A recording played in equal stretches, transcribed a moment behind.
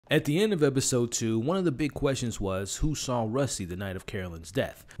At the end of episode 2, one of the big questions was, who saw Rusty the night of Carolyn's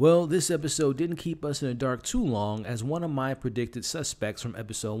death? Well, this episode didn't keep us in the dark too long, as one of my predicted suspects from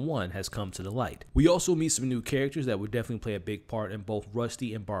episode 1 has come to the light. We also meet some new characters that would definitely play a big part in both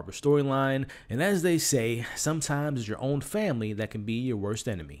Rusty and Barbara's storyline, and as they say, sometimes it's your own family that can be your worst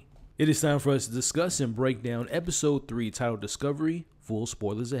enemy. It is time for us to discuss and break down episode 3 titled Discovery. Full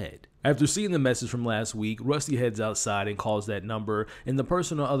spoilers ahead. After seeing the message from last week, Rusty heads outside and calls that number, and the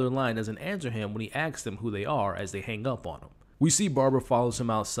person on the other line doesn't answer him when he asks them who they are as they hang up on him. We see Barbara follows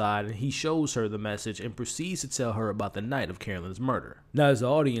him outside, and he shows her the message and proceeds to tell her about the night of Carolyn's murder. Now, as the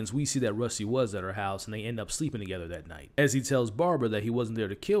audience, we see that Rusty was at her house and they end up sleeping together that night, as he tells Barbara that he wasn't there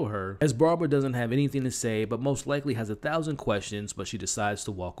to kill her, as Barbara doesn't have anything to say but most likely has 1,000 questions, but she decides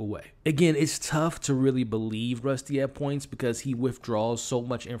to walk away. Again, it's tough to really believe Rusty at points because he withdraws so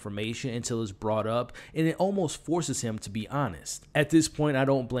much information until it's brought up, and it almost forces him to be honest. At this point, I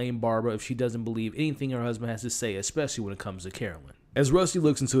don't blame Barbara if she doesn't believe anything her husband has to say, especially when it comes to Carolyn. As Rusty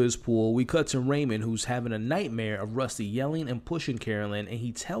looks into his pool, we cut to Raymond, who's having a nightmare of Rusty yelling and pushing Carolyn, and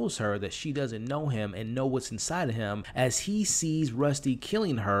he tells her that she doesn't know him and know what's inside of him, as he sees Rusty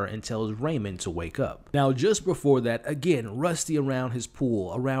killing her and tells Raymond to wake up. Now, just before that, again, Rusty around his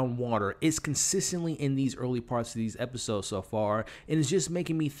pool, around water, is consistently in these early parts of these episodes so far, and it's just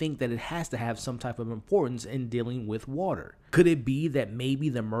making me think that it has to have some type of importance in dealing with water. Could it be that maybe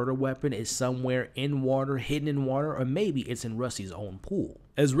the murder weapon is somewhere in water, hidden in water, or maybe it's in Rusty's own pool?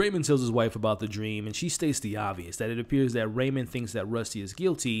 As Raymond tells his wife about the dream, and she states the obvious, that it appears that Raymond thinks that Rusty is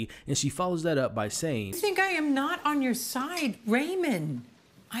guilty, and she follows that up by saying, "You think I am not on your side, Raymond?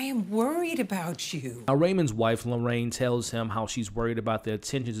 I am worried about you." Now, Raymond's wife, Lorraine, tells him how she's worried about the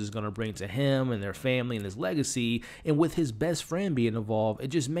attentions it's going to bring to him and their family and his legacy, and with his best friend being involved, it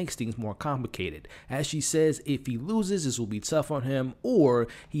just makes things more complicated. As she says, if he loses, this will be tough on him, or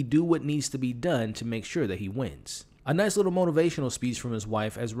he do what needs to be done to make sure that he wins. A nice little motivational speech from his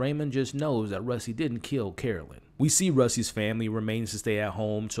wife, as Raymond just knows that Rusty didn't kill Carolyn. We see Rusty's family remains to stay at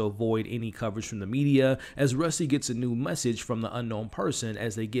home to avoid any coverage from the media, as Rusty gets a new message from the unknown person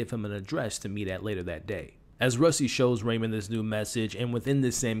as they give him an address to meet at later that day. As Rusty shows Raymond this new message, and within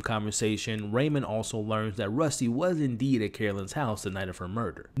this same conversation, Raymond also learns that Rusty was indeed at Carolyn's house the night of her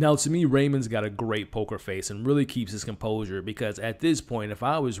murder. Now, to me, Raymond's got a great poker face and really keeps his composure, because at this point, if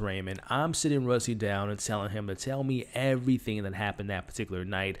I was Raymond, I'm sitting Rusty down and telling him to tell me everything that happened that particular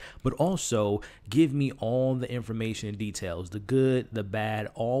night, but also give me all the information and details, the good, the bad,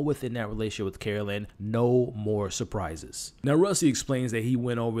 all within that relationship with Carolyn. No more surprises. Now, Rusty explains that he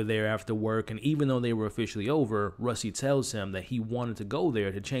went over there after work, and even though they were officially over, Rusty tells him that he wanted to go there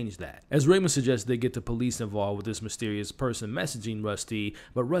to change that. As Raymond suggests they get the police involved with this mysterious person messaging Rusty,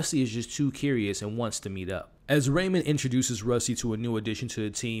 but Rusty is just too curious and wants to meet up. As Raymond introduces Rusty to a new addition to the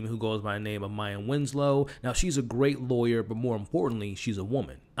team who goes by the name of Maya Winslow. Now, she's a great lawyer, but more importantly, she's a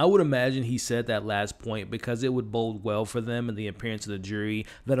woman. I would imagine he said that last point because it would bode well for them in the appearance of the jury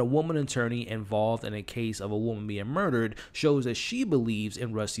that a woman attorney involved in a case of a woman being murdered shows that she believes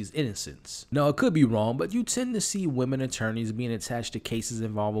in Rusty's innocence. Now, I could be wrong, but you tend to see women attorneys being attached to cases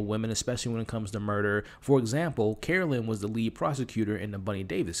involving women, especially when it comes to murder. For example, Carolyn was the lead prosecutor in the Bunny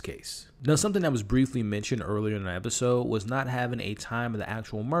Davis case. Now, something that was briefly mentioned earlier in the episode was not having a time of the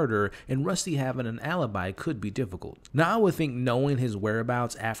actual murder, and Rusty having an alibi could be difficult. Now, I would think knowing his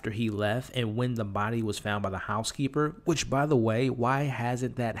whereabouts after he left and when the body was found by the housekeeper, which, by the way, why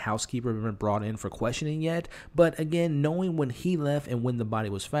hasn't that housekeeper been brought in for questioning yet? But again, knowing when he left and when the body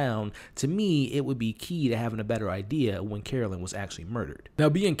was found, to me, it would be key to having a better idea when Carolyn was actually murdered. Now,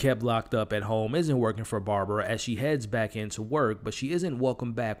 being kept locked up at home isn't working for Barbara as she heads back into work, but she isn't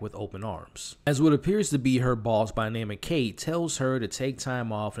welcomed back with open arms, as what appears to be her boss by the name of Kate tells her to take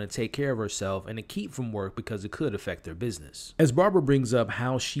time off and to take care of herself and to keep from work because it could affect their business. As Barbara brings up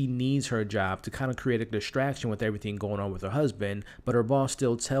how she needs her job to kind of create a distraction with everything going on with her husband, but her boss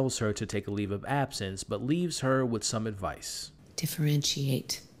still tells her to take a leave of absence, but leaves her with some advice.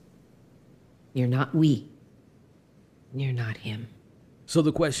 Differentiate. You're not we. You're not him. So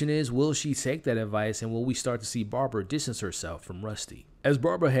the question is, will she take that advice, and will we start to see Barbara distance herself from Rusty? As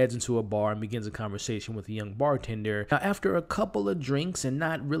Barbara heads into a bar and begins a conversation with a young bartender, now after a couple of drinks and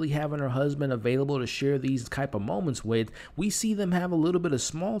not really having her husband available to share these type of moments with, we see them have a little bit of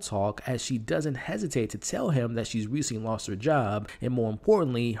small talk as she doesn't hesitate to tell him that she's recently lost her job, and more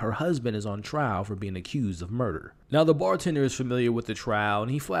importantly, her husband is on trial for being accused of murder. Now, the bartender is familiar with the trial,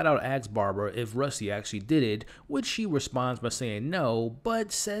 and he flat out asks Barbara if Rusty actually did it, which she responds by saying no,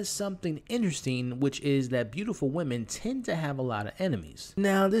 but says something interesting, which is that beautiful women tend to have a lot of enemies.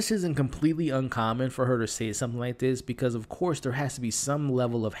 Now, this isn't completely uncommon for her to say something like this, because of course there has to be some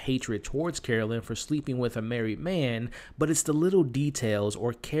level of hatred towards Carolyn for sleeping with a married man, but it's the little details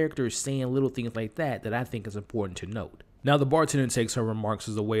or characters saying little things like that that I think is important to note. Now, the bartender takes her remarks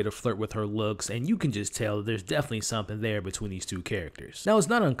as a way to flirt with her looks, and you can just tell that there's definitely something there between these two characters. Now, it's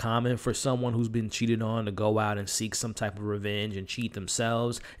not uncommon for someone who's been cheated on to go out and seek some type of revenge and cheat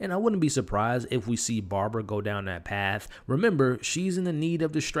themselves, and I wouldn't be surprised if we see Barbara go down that path. Remember, she's in the need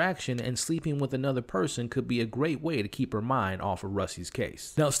of distraction, and sleeping with another person could be a great way to keep her mind off of Rusty's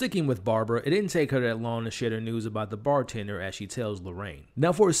case. Now, sticking with Barbara, it didn't take her that long to share the news about the bartender as she tells Lorraine.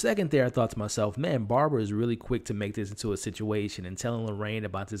 Now, for a second there, I thought to myself, man, Barbara is really quick to make this into a situation and telling Lorraine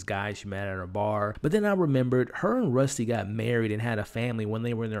about this guy she met at a bar. But then I remembered her and Rusty got married and had a family when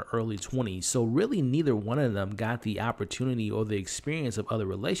they were in their early 20s, so really neither one of them got the opportunity or the experience of other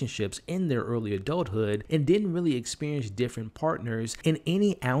relationships in their early adulthood and didn't really experience different partners, and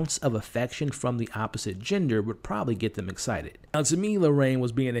any ounce of affection from the opposite gender would probably get them excited. Now, to me, Lorraine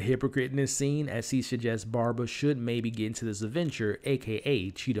was being a hypocrite in this scene, as he suggests Barbara should maybe get into this adventure, aka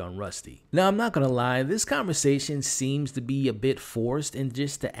cheat on Rusty. Now, I'm not gonna lie, this conversation seems to be a bit forced, and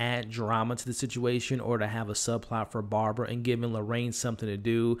just to add drama to the situation or to have a subplot for Barbara and giving Lorraine something to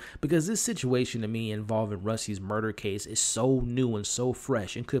do, because this situation to me involving Rusty's murder case is so new and so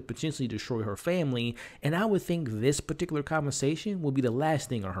fresh and could potentially destroy her family, and I would think this particular conversation will be the last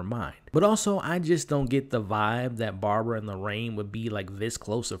thing on her mind. But also, I just don't get the vibe that Barbara and Lorraine would be like this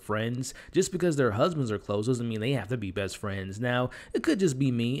close of friends. Just because their husbands are close doesn't mean they have to be best friends. Now, it could just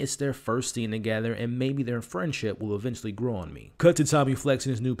be me, it's their first scene together, and maybe their friendship will eventually grow on me. Cut to Tommy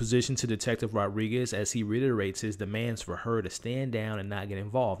flexing his new position to Detective Rodriguez as he reiterates his demands for her to stand down and not get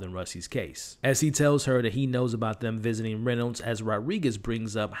involved in Rusty's case, as he tells her that he knows about them visiting Reynolds, as Rodriguez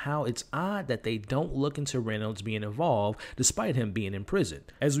brings up how it's odd that they don't look into Reynolds being involved despite him being in prison.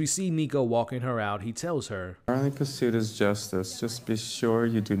 As we see Nico walking her out, he tells her, "Our only pursuit is justice. Just be sure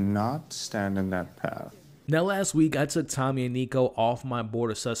you do not stand in that path." Now, last week, I took Tommy and Nico off my board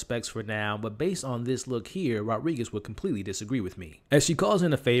of suspects for now, but based on this look here, Rodriguez would completely disagree with me. As she calls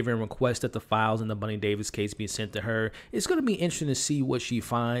in a favor and requests that the files in the Bunny Davis case be sent to her, it's going to be interesting to see what she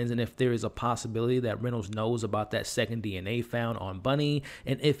finds and if there is a possibility that Reynolds knows about that second DNA found on Bunny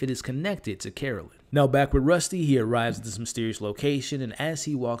and if it is connected to Carolyn. Now, back with Rusty, he arrives at this mysterious location, and as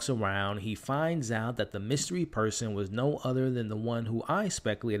he walks around, he finds out that the mystery person was no other than the one who I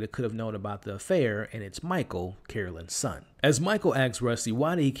speculated could have known about the affair, and it's Michael, Carolyn's son. As Michael asks Rusty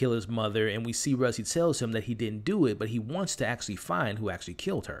why did he kill his mother, and we see Rusty tells him that he didn't do it, but he wants to actually find who actually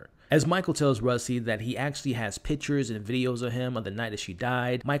killed her. As Michael tells Rusty that he actually has pictures and videos of him on the night that she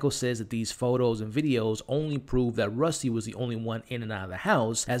died, Michael says that these photos and videos only prove that Rusty was the only one in and out of the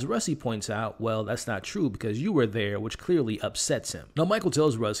house. As Rusty points out, well, that's not true because you were there, which clearly upsets him. Now, Michael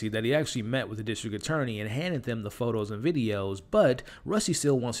tells Rusty that he actually met with the district attorney and handed them the photos and videos, but Rusty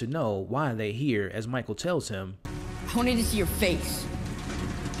still wants to know why they're here, as Michael tells him, I wanted to see your face.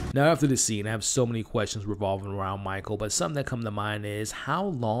 Now, after this scene, I have so many questions revolving around Michael, but something that come to mind is how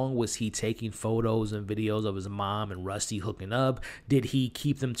long was he taking photos and videos of his mom and Rusty hooking up? Did he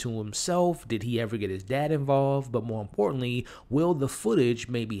keep them to himself? Did he ever get his dad involved? But more importantly, will the footage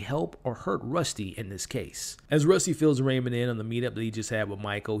maybe help or hurt Rusty in this case? As Rusty fills Raymond in on the meetup that he just had with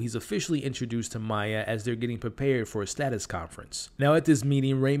Michael, he's officially introduced to Maya as they're getting prepared for a status conference. Now, at this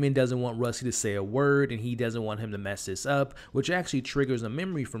meeting, Raymond doesn't want Rusty to say a word, and he doesn't want him to mess this up, which actually triggers a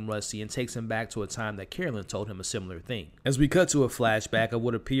memory from Rusty and takes him back to a time that Carolyn told him a similar thing. As we cut to a flashback of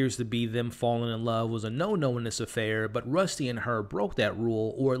what appears to be them falling in love was a no-no in this affair, but Rusty and her broke that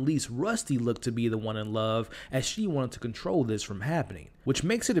rule, or at least Rusty looked to be the one in love as she wanted to control this from happening, which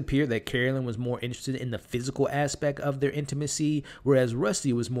makes it appear that Carolyn was more interested in the physical aspect of their intimacy, whereas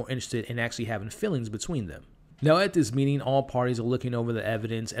Rusty was more interested in actually having feelings between them. Now, at this meeting, all parties are looking over the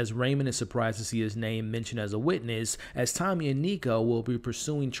evidence as Raymond is surprised to see his name mentioned as a witness, as Tommy and Nico will be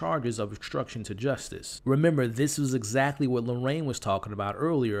pursuing charges of obstruction to justice. Remember, this was exactly what Lorraine was talking about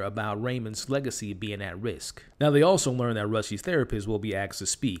earlier about Raymond's legacy being at risk. Now, they also learn that Rusty's therapist will be asked to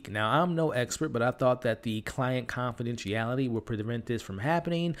speak. Now, I'm no expert, but I thought that the client confidentiality would prevent this from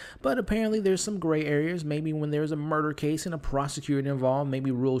happening, but apparently there's some gray areas. Maybe when there's a murder case and a prosecutor involved, maybe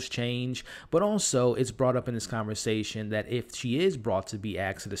rules change, but also it's brought up in this conversation that if she is brought to be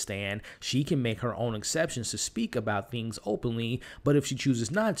asked to the stand, she can make her own exceptions to speak about things openly, but if she chooses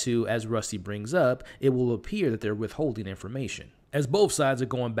not to, as Rusty brings up, it will appear that they're withholding information. As both sides are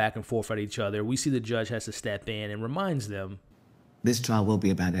going back and forth at each other, we see the judge has to step in and reminds them, "This trial will be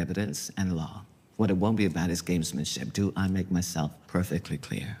about evidence and law. What it won't be about is gamesmanship. Do I make myself perfectly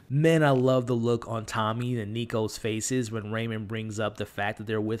clear?" Man, I love the look on Tommy and Nico's faces when Raymond brings up the fact that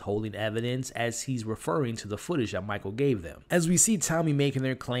they're withholding evidence, as he's referring to the footage that Michael gave them. As we see Tommy making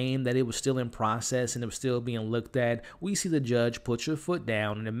their claim that it was still in process and it was still being looked at, we see the judge put your foot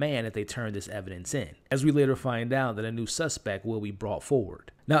down and demand that they turn this evidence in, as we later find out that a new suspect will be brought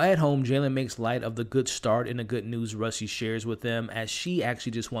forward. Now at home, Jalen makes light of the good start and the good news Rusty shares with them, as she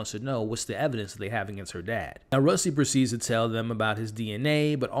actually just wants to know what's the evidence that they have against her dad. Now Rusty proceeds to tell them about his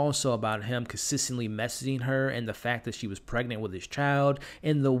DNA, but also about him consistently messaging her and the fact that she was pregnant with his child,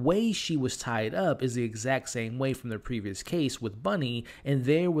 and the way she was tied up is the exact same way from the previous case with Bunny, and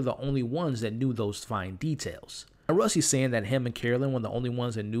they were the only ones that knew those fine details. Now, Rusty's saying that him and Carolyn were the only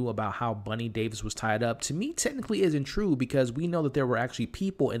ones that knew about how Bunny Davis was tied up, to me technically isn't true, because we know that there were actually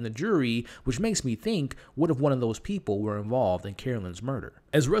people in the jury, which makes me think, what if one of those people were involved in Carolyn's murder?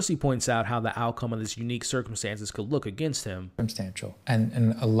 As Rusty points out how the outcome of this unique circumstances could look against him. Circumstantial, and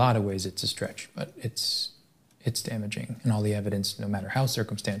in a lot of ways it's a stretch, but it's damaging, and all the evidence, no matter how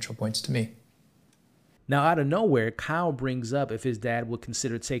circumstantial, points to me. Now, out of nowhere, Kyle brings up if his dad would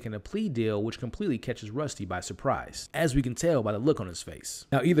consider taking a plea deal, which completely catches Rusty by surprise, as we can tell by the look on his face.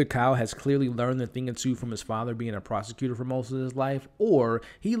 Now, either Kyle has clearly learned a thing or two from his father being a prosecutor for most of his life, or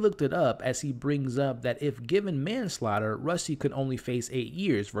he looked it up, as he brings up that if given manslaughter, Rusty could only face 8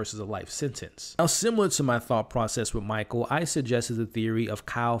 years versus a life sentence. Now, similar to my thought process with Michael, I suggested the theory of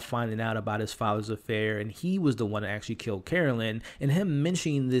Kyle finding out about his father's affair and he was the one that actually killed Carolyn, and him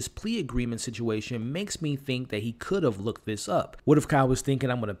mentioning this plea agreement situation makes me think that he could have looked this up. What if Kyle was thinking,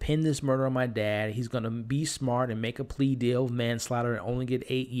 I'm going to pin this murder on my dad, he's going to be smart and make a plea deal of manslaughter and only get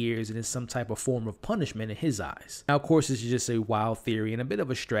 8 years, and it's some type of form of punishment in his eyes. Now, of course, this is just a wild theory and a bit of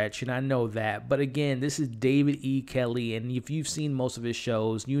a stretch, and I know that, but again, this is David E. Kelley, and if you've seen most of his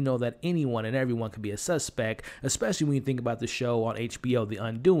shows, you know that anyone and everyone can be a suspect, especially when you think about the show on HBO, The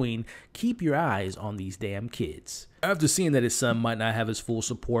Undoing. Keep your eyes on these damn kids. After seeing that his son might not have his full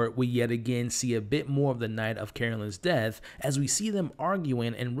support, we yet again see a bit more of the night of Carolyn's death, as we see them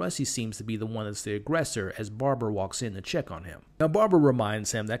arguing, and Rusty seems to be the one that's the aggressor, as Barbara walks in to check on him. Now Barbara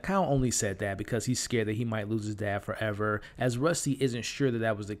reminds him that Kyle only said that because he's scared that he might lose his dad forever, as Rusty isn't sure that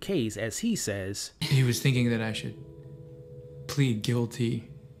that was the case, as he says, "He was thinking that I should plead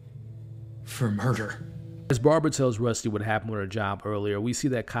guilty for murder." As Barbara tells Rusty what happened with her job earlier, we see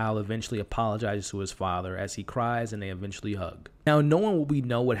that Kyle eventually apologizes to his father as he cries and they eventually hug. Now, knowing what we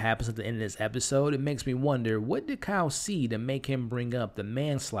know what happens at the end of this episode, it makes me wonder, what did Kyle see to make him bring up the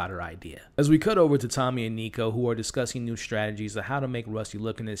manslaughter idea? As we cut over to Tommy and Nico, who are discussing new strategies of how to make Rusty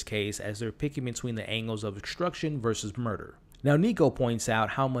look in this case, as they're picking between the angles of obstruction versus murder. Now, Nico points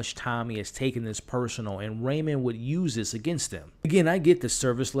out how much Tommy has taken this personal, and Raymond would use this against him. Again, I get the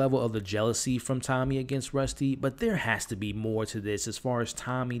service level of the jealousy from Tommy against Rusty, but there has to be more to this as far as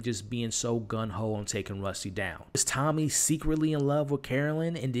Tommy just being so gung-ho on taking Rusty down. Is Tommy secretly in love with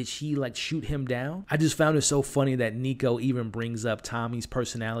Carolyn, and did she like shoot him down? I just found it so funny that Nico even brings up Tommy's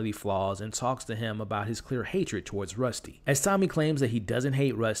personality flaws and talks to him about his clear hatred towards Rusty, as Tommy claims that he doesn't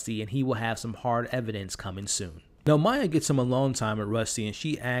hate Rusty and he will have some hard evidence coming soon. Now, Maya gets some alone time at Rusty, and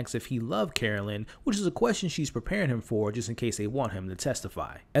she asks if he loved Carolyn, which is a question she's preparing him for just in case they want him to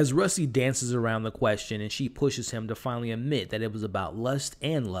testify. As Rusty dances around the question, and she pushes him to finally admit that it was about lust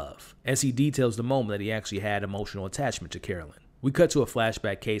and love, as he details the moment that he actually had emotional attachment to Carolyn. We cut to a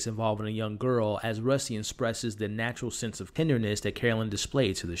flashback case involving a young girl, as Rusty expresses the natural sense of tenderness that Carolyn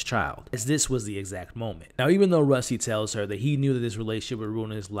displayed to this child, as this was the exact moment. Now, even though Rusty tells her that he knew that this relationship would ruin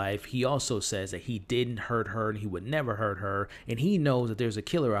his life, he also says that he didn't hurt her and he would never hurt her, and he knows that there's a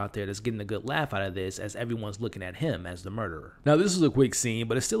killer out there that's getting a good laugh out of this, as everyone's looking at him as the murderer. Now, this is a quick scene,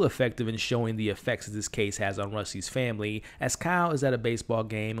 but it's still effective in showing the effects that this case has on Rusty's family, as Kyle is at a baseball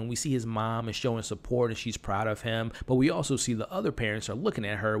game and we see his mom is showing support and she's proud of him, but we also see the other parents are looking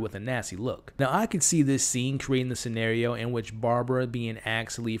at her with a nasty look. Now, I could see this scene creating the scenario in which Barbara being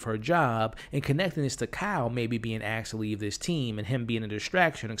asked to leave her job, and connecting this to Kyle maybe being asked to leave this team and him being a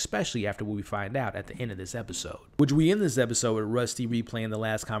distraction, especially after what we find out at the end of this episode. Which we end this episode with Rusty replaying the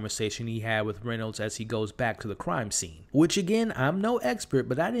last conversation he had with Reynolds as he goes back to the crime scene. Which again, I'm no expert,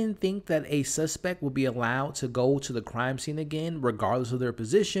 but I didn't think that a suspect would be allowed to go to the crime scene again, regardless of their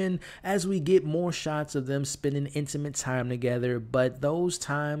position, as we get more shots of them spending intimate time together together, but those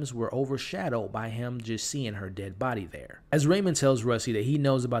times were overshadowed by him just seeing her dead body there. As Raymond tells Rusty that he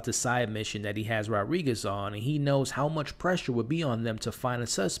knows about the side mission that he has Rodriguez on, and he knows how much pressure would be on them to find a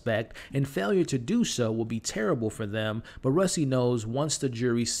suspect, and failure to do so will be terrible for them, but Rusty knows once the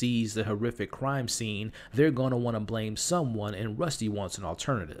jury sees the horrific crime scene, they're going to want to blame someone, and Rusty wants an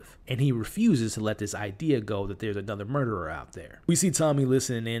alternative. And he refuses to let this idea go that there's another murderer out there. We see Tommy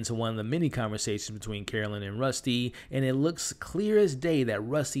listening in to one of the many conversations between Carolyn and Rusty, and it looks clear as day that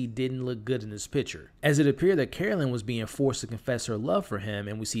Rusty didn't look good in this picture, as it appeared that Carolyn was being forced to confess her love for him,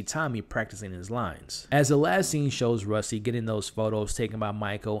 and we see Tommy practicing his lines. As the last scene shows Rusty getting those photos taken by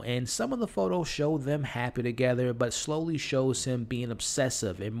Michael, and some of the photos show them happy together, but slowly shows him being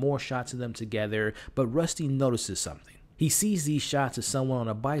obsessive, and more shots of them together, but Rusty notices something. He sees these shots of someone on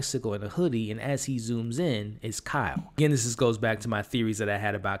a bicycle in a hoodie, and as he zooms in, it's Kyle. Again, this goes back to my theories that I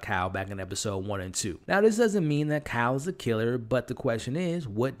had about Kyle back in episode 1 and 2. Now, this doesn't mean that Kyle is a killer, but the question is,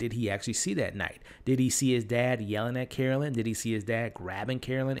 what did he actually see that night? Did he see his dad yelling at Carolyn? Did he see his dad grabbing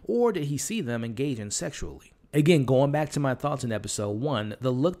Carolyn? Or did he see them engaging sexually? Again, going back to my thoughts in episode 1,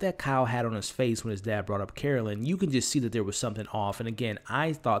 the look that Kyle had on his face when his dad brought up Carolyn, you can just see that there was something off. And again,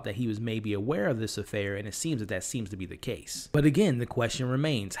 I thought that he was maybe aware of this affair, and it seems that that seems to be the case. But again, the question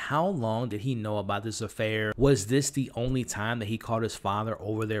remains, how long did he know about this affair? Was this the only time that he caught his father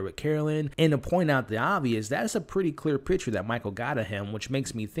over there with Carolyn? And to point out the obvious, that's a pretty clear picture that Michael got of him, which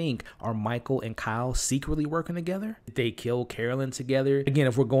makes me think, are Michael and Kyle secretly working together? Did they kill Carolyn together? Again,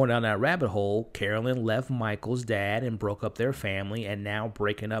 if we're going down that rabbit hole, Carolyn left Michael's dad and broke up their family, and now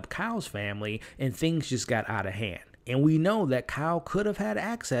breaking up Kyle's family, and things just got out of hand. And we know that Kyle could have had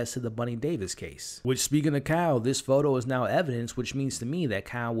access to the Bunny Davis case. Which, speaking of Kyle, this photo is now evidence, which means to me that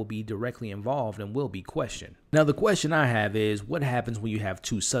Kyle will be directly involved and will be questioned. Now, the question I have is, what happens when you have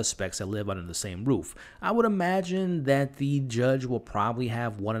two suspects that live under the same roof? I would imagine that the judge will probably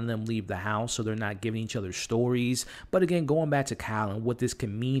have one of them leave the house so they're not giving each other stories. But again, going back to Kyle and what this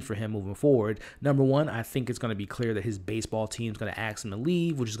can mean for him moving forward, number one, I think it's going to be clear that his baseball team is going to ask him to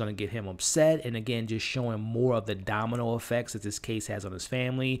leave, which is going to get him upset. And again, just showing more of the domino effects that this case has on his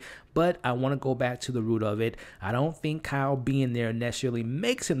family. But I want to go back to the root of it. I don't think Kyle being there necessarily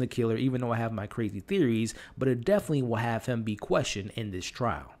makes him the killer, even though I have my crazy theories, but it definitely will have him be questioned in this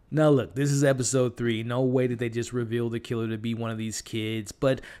trial. Now look, this is episode 3. No way did they just reveal the killer to be one of these kids,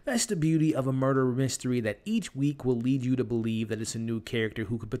 but that's the beauty of a murder mystery, that each week will lead you to believe that it's a new character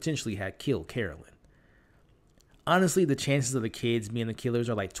who could potentially have killed Carolyn. Honestly, the chances of the kids being the killers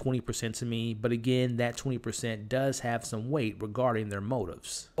are like 20% to me, but again, that 20% does have some weight regarding their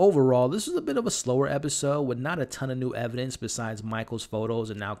motives. Overall, this was a bit of a slower episode with not a ton of new evidence besides Michael's photos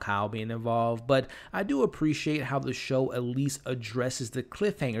and now Kyle being involved, but I do appreciate how the show at least addresses the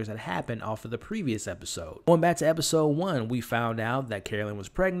cliffhangers that happened off of the previous episode. Going back to episode 1, we found out that Carolyn was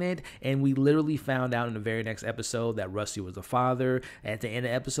pregnant, and we literally found out in the very next episode that Rusty was the father. At the end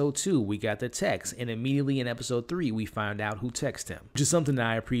of episode 2, we got the text, and immediately in episode 3, we found out who texted him, which is something that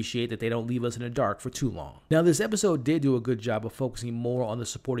I appreciate, that they don't leave us in the dark for too long. Now, this episode did do a good job of focusing more on the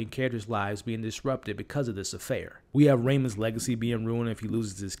supporting characters' lives being disrupted because of this affair. We have Raymond's legacy being ruined if he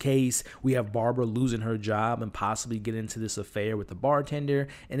loses his case. We have Barbara losing her job and possibly get into this affair with the bartender.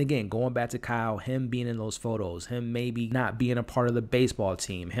 And again, going back to Kyle, him being in those photos, him maybe not being a part of the baseball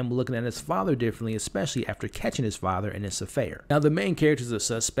team, him looking at his father differently, especially after catching his father in this affair. Now, the main characters of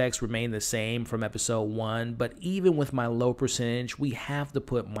suspects remain the same from episode 1, but even with my low percentage, we have to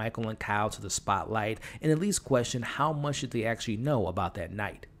put Michael and Kyle to the spotlight and at least question how much did they actually know about that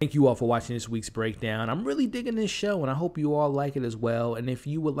night. Thank you all for watching this week's breakdown. I'm really digging this show, and I hope you all like it as well. And if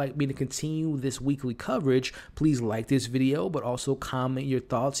you would like me to continue this weekly coverage, please like this video, but also comment your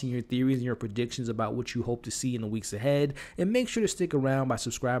thoughts and your theories and your predictions about what you hope to see in the weeks ahead. And make sure to stick around by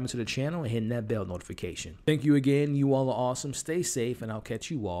subscribing to the channel and hitting that bell notification. Thank you again. You all are awesome. Stay safe, and I'll catch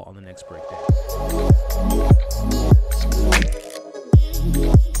you all on the next breakdown.